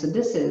 And so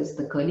this is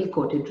the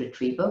curly-coated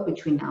retriever,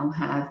 which we now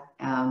have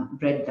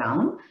bred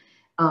down.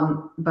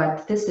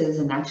 But this is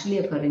a naturally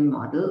occurring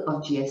model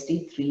of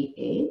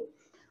GSD3A.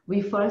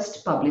 We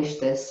first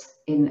published this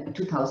in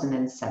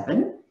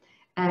 2007.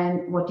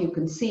 And what you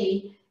can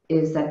see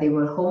is that they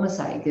were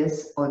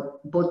homozygous, or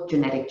both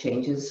genetic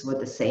changes were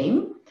the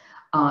same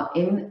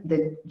in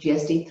the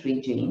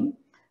GSD3 gene.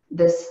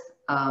 This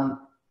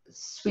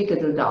sweet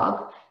little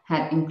dog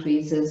had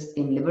increases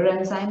in liver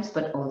enzymes,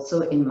 but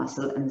also in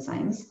muscle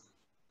enzymes.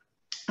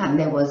 And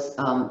there was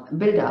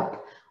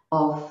buildup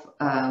of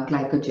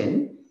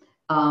glycogen.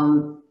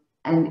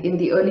 And in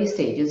the early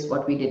stages,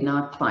 what we did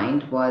not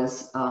find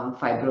was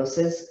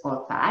fibrosis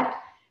or fat.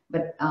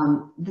 But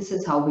this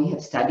is how we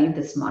have studied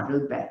this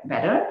model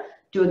better,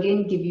 to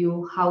again give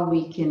you how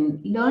we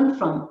can learn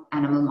from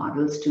animal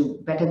models to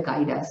better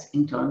guide us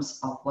in terms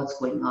of what's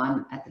going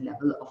on at the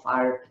level of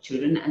our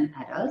children and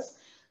adults.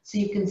 So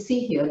you can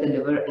see here the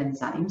liver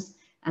enzymes,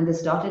 and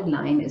this dotted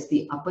line is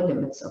the upper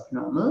limits of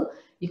normal.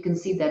 You can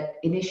see that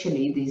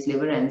initially these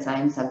liver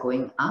enzymes are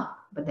going up,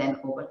 but then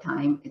over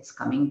time it's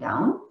coming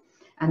down.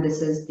 And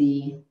this is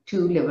the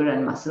two liver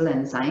and muscle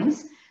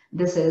enzymes.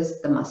 This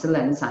is the muscle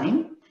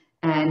enzyme,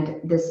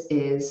 and this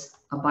is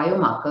a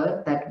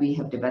biomarker that we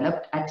have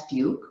developed at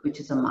Duke, which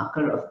is a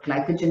marker of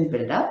glycogen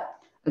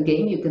buildup.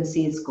 Again, you can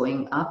see it's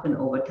going up, and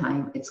over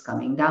time it's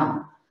coming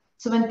down.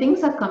 So when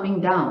things are coming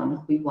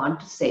down, we want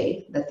to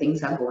say that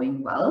things are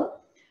going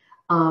well.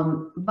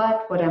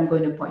 But what I'm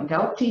going to point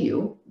out to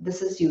you,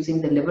 this is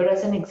using the liver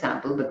as an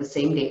example, but the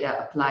same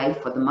data apply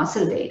for the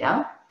muscle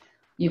data.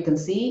 You can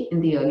see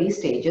in the early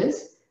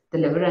stages, the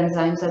liver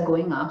enzymes are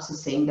going up, so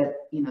saying that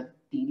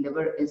the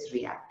liver is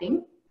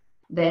reacting.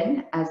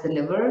 Then as the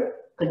liver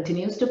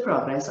continues to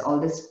progress, all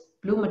this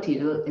blue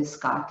material is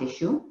scar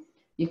tissue.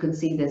 You can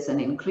see there's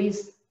an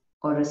increase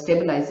or a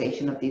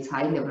stabilization of these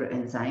high liver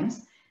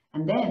enzymes.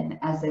 And then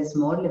as there's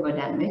more liver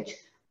damage,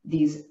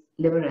 these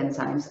liver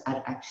enzymes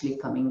are actually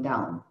coming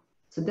down.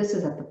 So this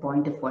is at the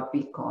point of what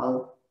we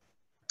call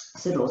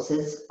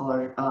cirrhosis,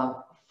 or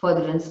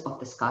furtherance of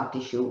the scar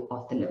tissue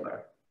of the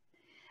liver.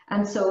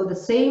 And so the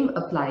same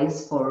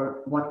applies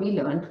for what we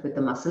learned with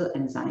the muscle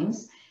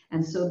enzymes.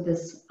 And so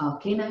this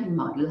canine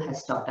model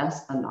has taught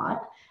us a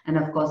lot. And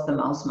of course, the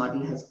mouse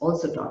model has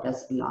also taught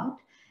us a lot.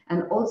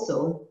 And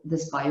also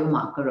this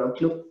biomarker of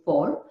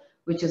GLUC4,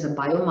 which is a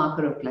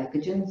biomarker of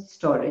glycogen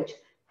storage,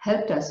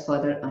 helped us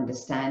further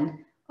understand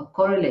a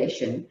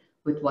correlation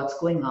with what's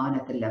going on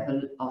at the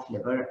level of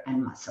liver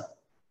and muscle.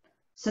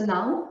 So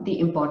now the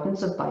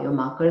importance of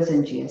biomarkers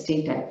in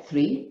GSD type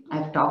 3.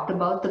 I've talked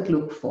about the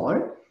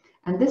GLUC4,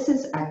 and this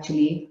is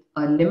actually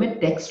a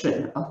limit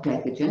dextrin of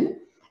glycogen.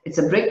 It's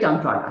a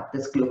breakdown product,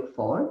 this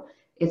GLUC4.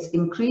 It's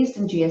increased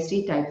in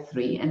GSD type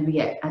 3, and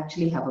we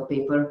actually have a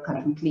paper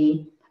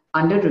currently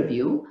under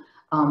review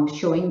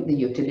showing the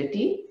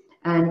utility.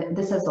 And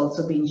this has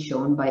also been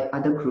shown by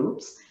other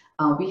groups.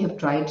 We have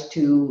tried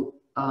to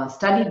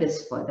study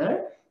this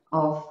further,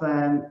 of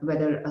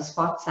whether a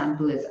spot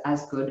sample is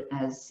as good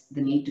as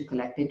the need to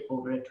collect it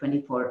over a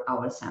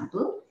 24-hour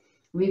sample.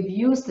 We've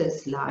used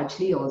this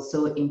largely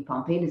also in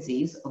Pompe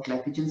disease, or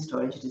glycogen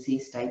storage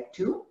disease type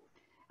 2.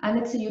 And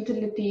it's a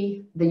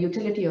utility. The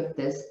utility of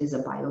this is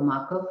a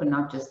biomarker for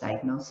not just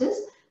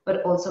diagnosis,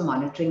 but also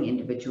monitoring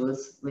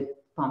individuals with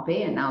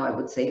Pompe, and now I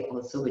would say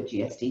also with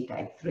GSD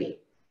type 3.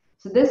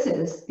 So this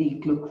is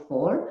the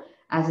GLUC4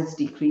 as it's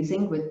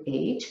decreasing with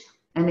age.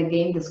 And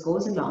again, this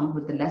goes along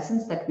with the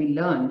lessons that we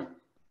learned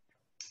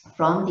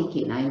from the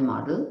canine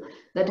model,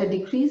 that a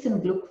decrease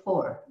in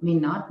GLUC4 may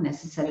not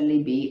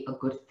necessarily be a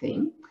good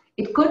thing.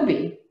 It could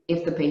be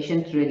if the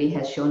patient really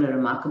has shown a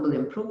remarkable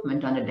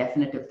improvement on a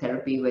definitive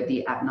therapy where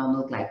the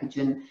abnormal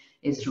glycogen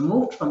is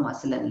removed from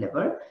muscle and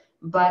liver.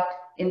 But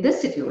in this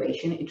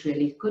situation, it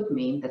really could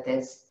mean that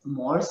there's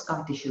more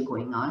scar tissue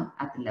going on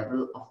at the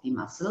level of the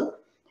muscle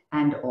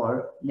and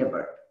or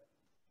liver.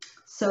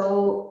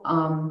 So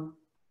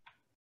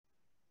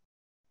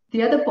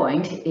the other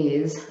point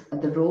is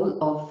the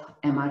role of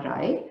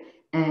MRI.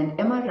 And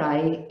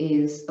MRI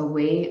is a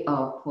way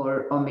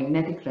or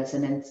magnetic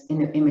resonance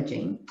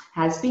imaging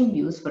has been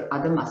used for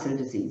other muscle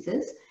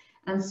diseases.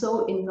 And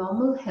so in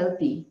normal,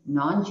 healthy,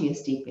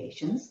 non-GSD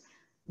patients,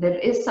 there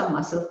is some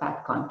muscle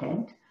fat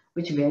content,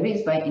 which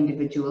varies by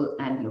individual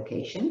and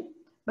location.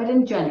 But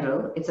in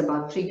general, it's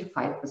about 3 to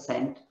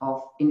 5%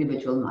 of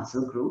individual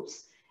muscle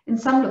groups. In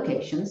some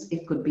locations,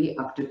 it could be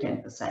up to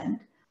 10%.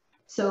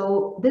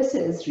 So this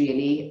is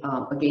really,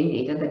 again,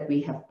 data that we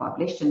have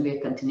published and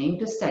we're continuing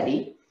to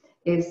study.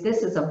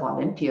 This is a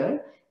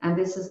volunteer, and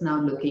this is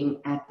now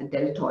looking at the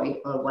deltoid,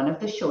 or one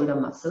of the shoulder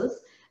muscles.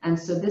 And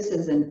so this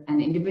is an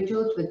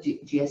individual with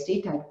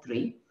GSD type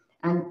 3.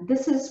 And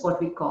this is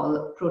what we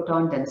call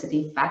proton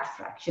density fat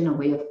fraction, a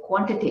way of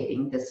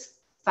quantitating this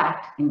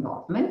fat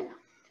involvement.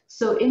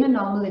 So in a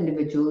normal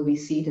individual, we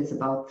see it as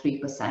about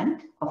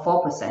 3% or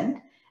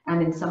 4%.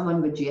 And in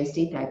someone with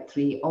GSD type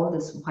 3, all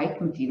this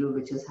white material,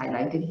 which is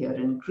highlighted here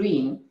in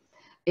green,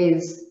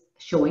 is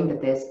showing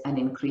that there's an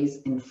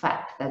increase in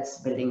fat that's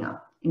building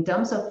up. In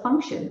terms of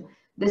function,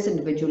 this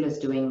individual is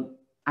doing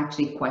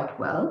actually quite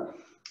well,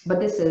 but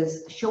this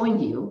is showing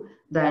you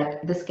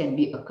that this can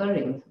be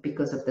occurring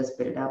because of this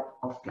buildup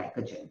of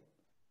glycogen.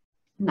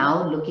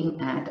 Now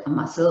looking at a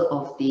muscle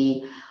of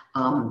the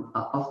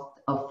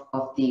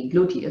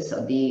gluteus,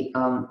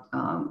 or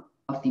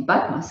of the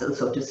butt muscle,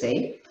 so to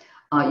say,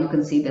 you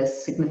can see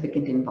there's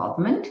significant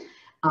involvement,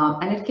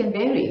 and it can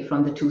vary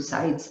from the two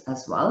sides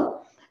as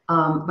well.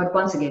 But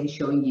once again,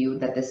 showing you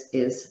that this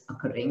is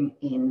occurring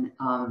in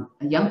a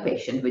young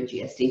patient with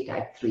GSD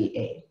type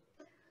 3A.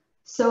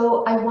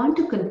 So I want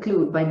to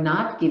conclude by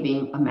not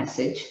giving a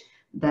message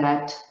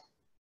that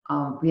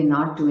we're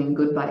not doing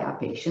good by our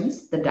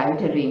patients. The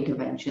dietary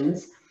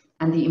interventions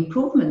and the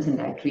improvements in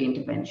dietary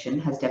intervention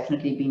has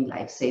definitely been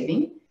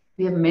life-saving.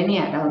 We have many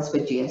adults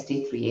with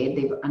GSD3A.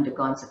 They've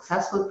undergone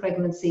successful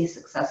pregnancy,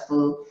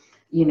 successful,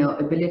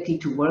 ability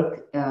to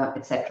work,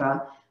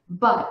 etc.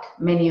 But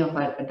many of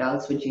our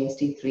adults with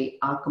GSD3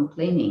 are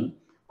complaining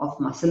of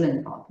muscle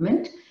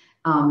involvement,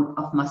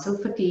 of muscle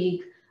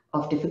fatigue,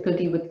 of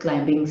difficulty with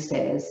climbing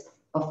stairs,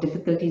 of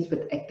difficulties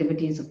with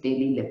activities of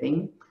daily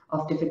living,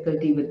 of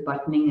difficulty with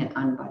buttoning and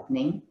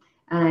unbuttoning,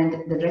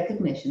 and the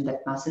recognition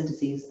that muscle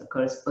disease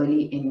occurs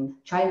early in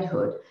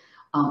childhood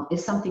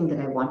is something that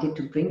I wanted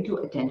to bring to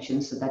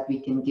attention so that we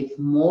can give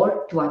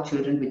more to our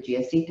children with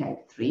GSD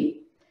type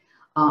 3.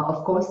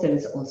 Of course, there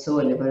is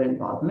also a liver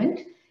involvement.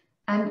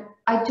 And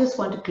I just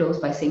want to close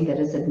by saying there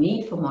is a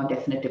need for more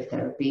definitive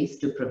therapies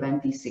to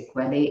prevent these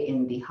sequelae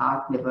in the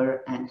heart,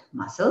 liver, and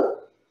muscle.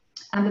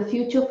 And the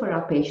future for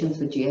our patients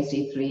with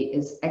GSD3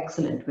 is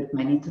excellent, with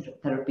many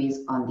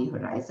therapies on the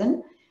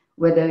horizon,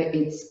 whether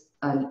it's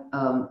an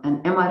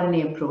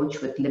mRNA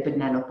approach with lipid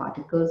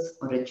nanoparticles,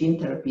 or a gene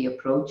therapy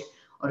approach,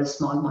 or a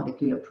small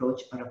molecule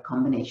approach, or a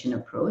combination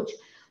approach.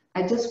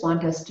 I just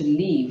want us to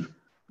leave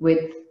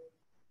with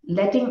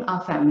letting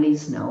our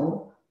families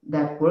know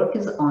that work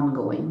is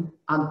ongoing.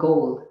 Our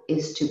goal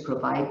is to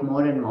provide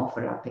more and more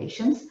for our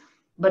patients,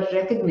 but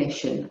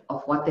recognition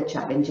of what the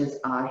challenges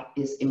are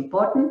is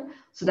important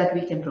so that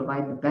we can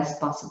provide the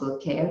best possible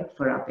care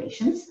for our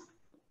patients.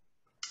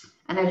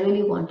 And I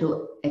really want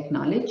to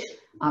acknowledge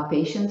our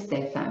patients,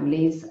 their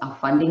families, our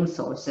funding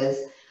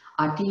sources,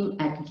 our team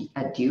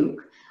at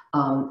Duke,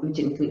 which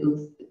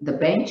includes the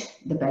bench,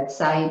 the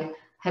bedside,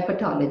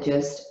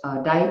 hepatologist,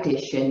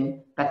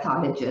 dietitian,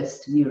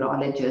 pathologist,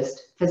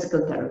 neurologist,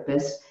 physical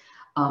therapist,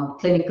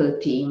 clinical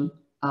team,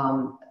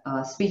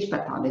 speech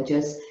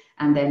pathologist,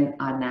 and then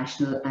our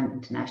national and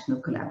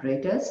international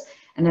collaborators.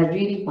 And I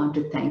really want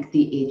to thank the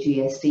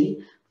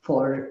AGSD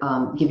for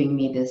giving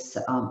me this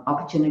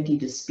opportunity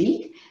to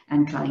speak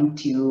and trying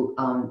to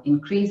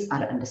increase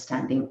our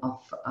understanding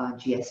of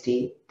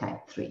GSD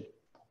type 3.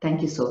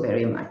 Thank you so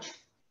very much.